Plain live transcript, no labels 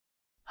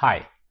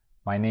Hi,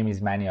 my name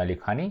is Mani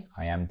Alikhani.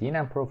 I am Dean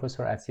and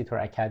Professor at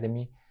CTOR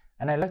Academy,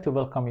 and I'd like to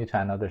welcome you to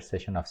another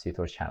session of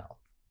CTOR channel.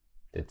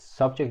 The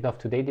subject of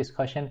today's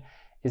discussion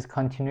is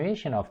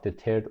continuation of the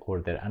third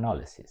order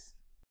analysis.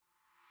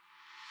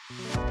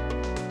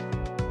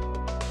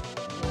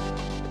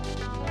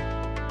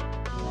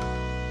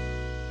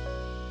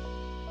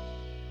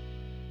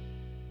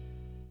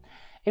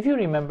 If you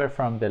remember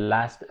from the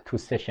last two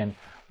sessions,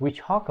 we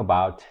talked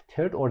about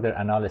third order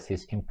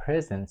analysis in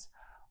presence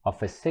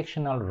of a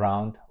sectional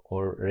round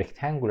or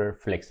rectangular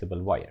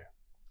flexible wire.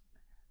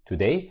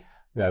 Today,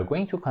 we are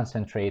going to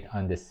concentrate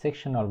on the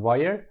sectional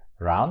wire,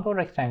 round or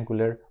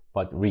rectangular,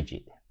 but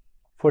rigid.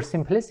 For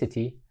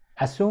simplicity,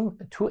 assume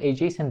two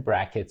adjacent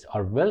brackets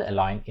are well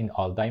aligned in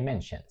all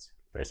dimensions,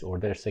 first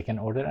order, second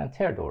order, and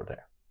third order.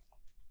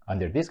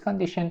 Under this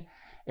condition,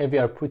 if we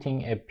are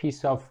putting a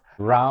piece of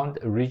round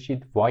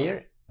rigid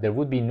wire, there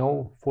would be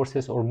no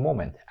forces or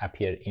moment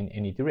appear in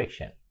any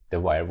direction. The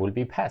wire will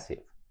be passive.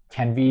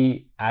 Can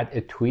we add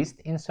a twist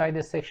inside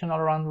the sectional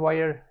round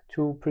wire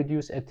to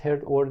produce a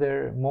third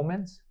order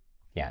moments?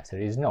 The answer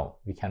is no.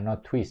 We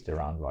cannot twist the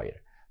round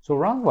wire. So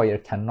round wire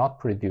cannot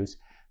produce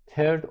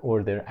third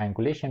order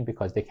angulation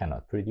because they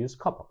cannot produce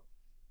couple.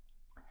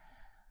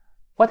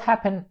 What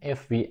happens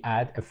if we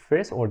add a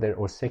first order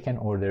or second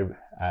order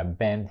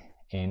bend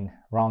in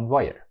round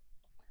wire?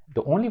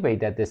 The only way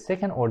that the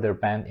second order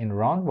band in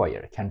round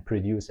wire can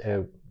produce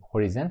a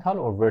horizontal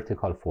or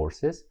vertical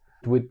forces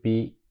would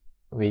be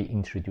we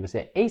introduce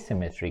an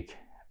asymmetric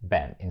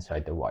band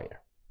inside the wire.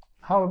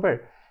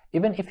 However,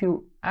 even if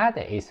you add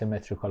an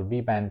asymmetrical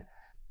V-band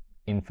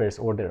in first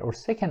order or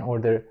second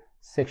order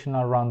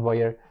sectional round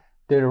wire,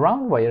 the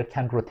round wire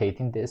can rotate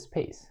in the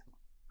space.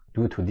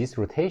 Due to this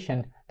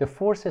rotation, the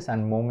forces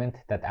and moment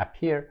that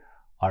appear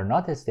are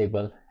not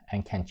stable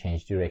and can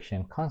change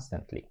direction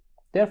constantly.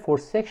 Therefore,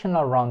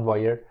 sectional round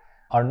wire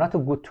are not a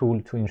good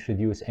tool to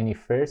introduce any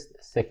first,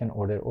 second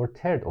order, or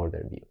third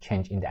order view,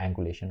 change in the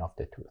angulation of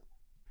the tooth.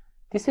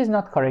 This is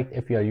not correct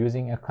if you are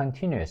using a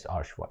continuous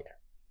arch wire.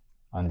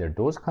 Under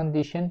those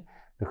conditions,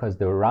 because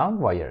the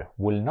round wire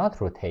will not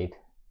rotate,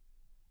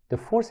 the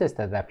forces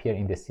that appear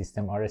in the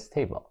system are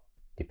stable.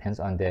 Depends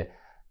on the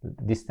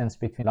distance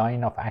between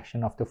line of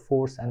action of the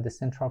force and the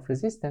center of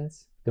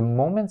resistance. The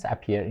moments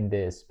appear in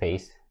the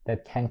space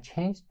that can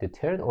change the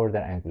third order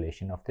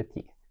angulation of the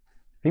teeth.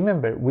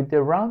 Remember, with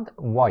the round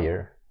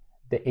wire,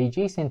 the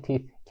adjacent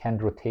teeth can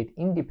rotate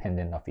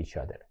independent of each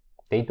other.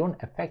 They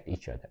don't affect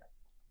each other.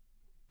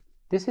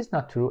 This is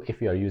not true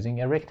if you are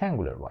using a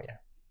rectangular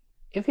wire.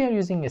 If you are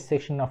using a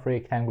section of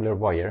rectangular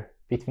wire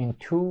between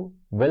two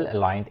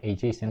well-aligned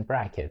adjacent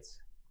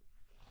brackets,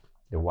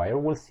 the wire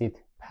will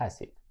sit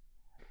passive.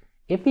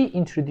 If we are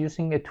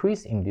introducing a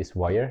twist in this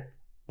wire,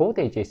 both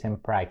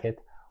adjacent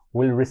brackets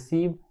will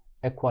receive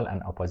equal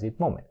and opposite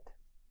moment.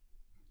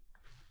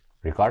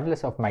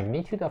 Regardless of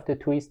magnitude of the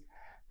twist,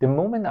 the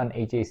moment on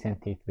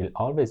adjacent teeth will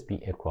always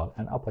be equal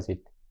and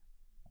opposite.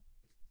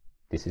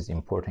 This is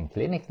important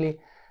clinically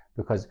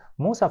because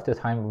most of the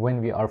time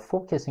when we are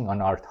focusing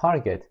on our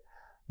target,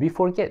 we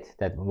forget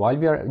that while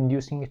we are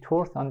inducing a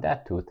torque on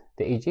that tooth,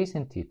 the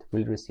adjacent teeth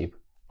will receive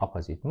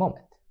opposite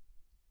moment.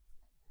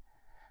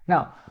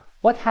 Now,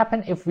 what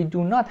happens if we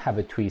do not have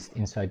a twist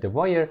inside the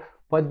wire,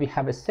 but we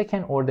have a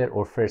second order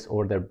or first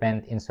order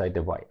bend inside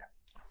the wire?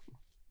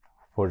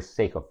 For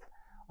sake of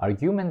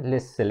argument,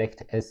 let's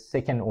select a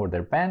second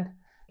order band,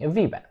 a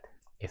V-band.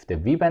 If the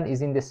V-band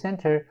is in the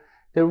center,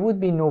 there would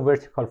be no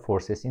vertical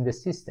forces in the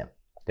system.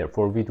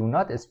 Therefore, we do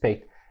not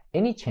expect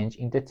any change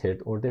in the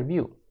third order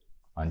view.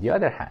 On the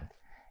other hand,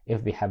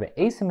 if we have an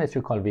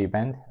asymmetrical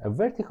V-band, a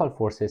vertical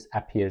forces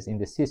appears in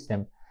the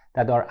system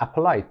that are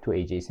applied to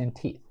adjacent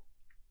teeth.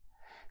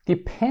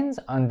 Depends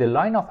on the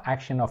line of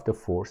action of the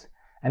force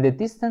and the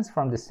distance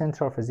from the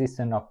center of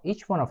resistance of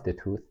each one of the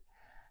tooth,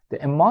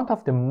 the amount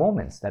of the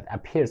moments that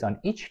appears on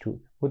each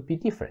tooth would be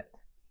different.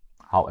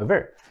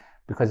 However,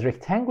 because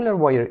rectangular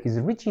wire is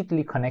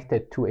rigidly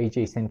connected to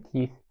adjacent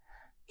teeth,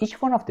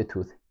 each one of the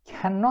tooth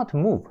cannot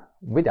move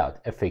without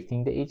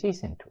affecting the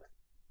adjacent tooth.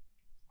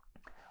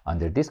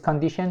 Under this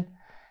condition,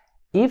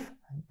 if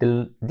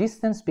the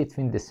distance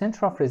between the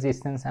center of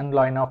resistance and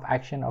line of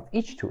action of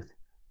each tooth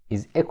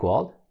is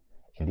equal,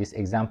 in this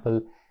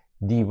example,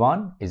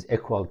 D1 is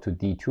equal to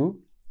D2,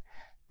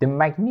 the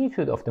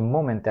magnitude of the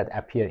moment that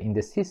appear in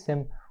the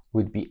system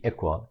would be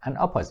equal and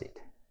opposite.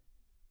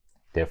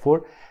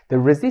 Therefore, the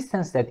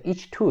resistance that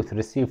each tooth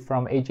receives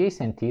from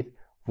adjacent teeth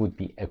would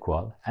be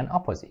equal and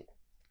opposite.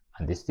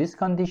 Under this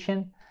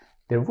condition,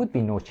 there would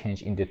be no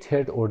change in the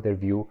third order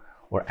view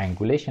or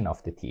angulation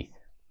of the teeth.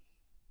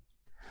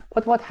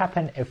 But what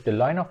happens if the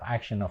line of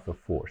action of a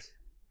force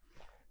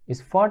is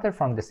farther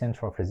from the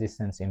center of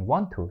resistance in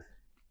one tooth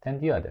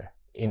than the other?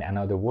 In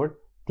another word,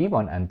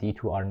 D1 and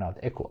D2 are not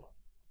equal.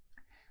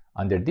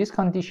 Under this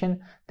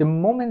condition, the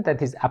moment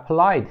that is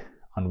applied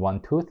on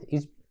one tooth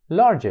is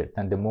larger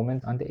than the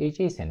moment on the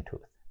adjacent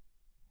tooth.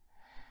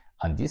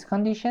 On these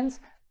conditions,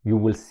 you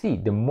will see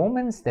the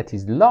moments that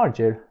is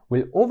larger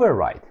will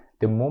override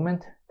the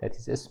moment that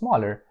is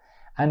smaller,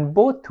 and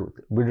both tooth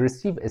will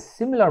receive a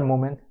similar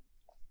movement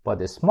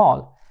but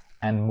small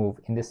and move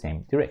in the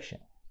same direction.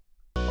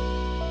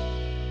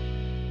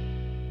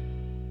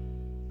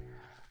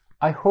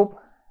 I hope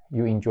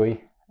you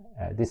enjoy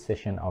this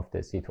session of the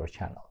CTOR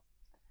channel.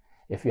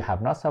 If you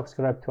have not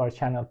subscribed to our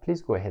channel,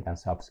 please go ahead and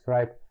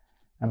subscribe,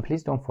 and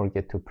please don't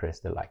forget to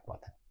press the like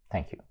button.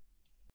 Thank you.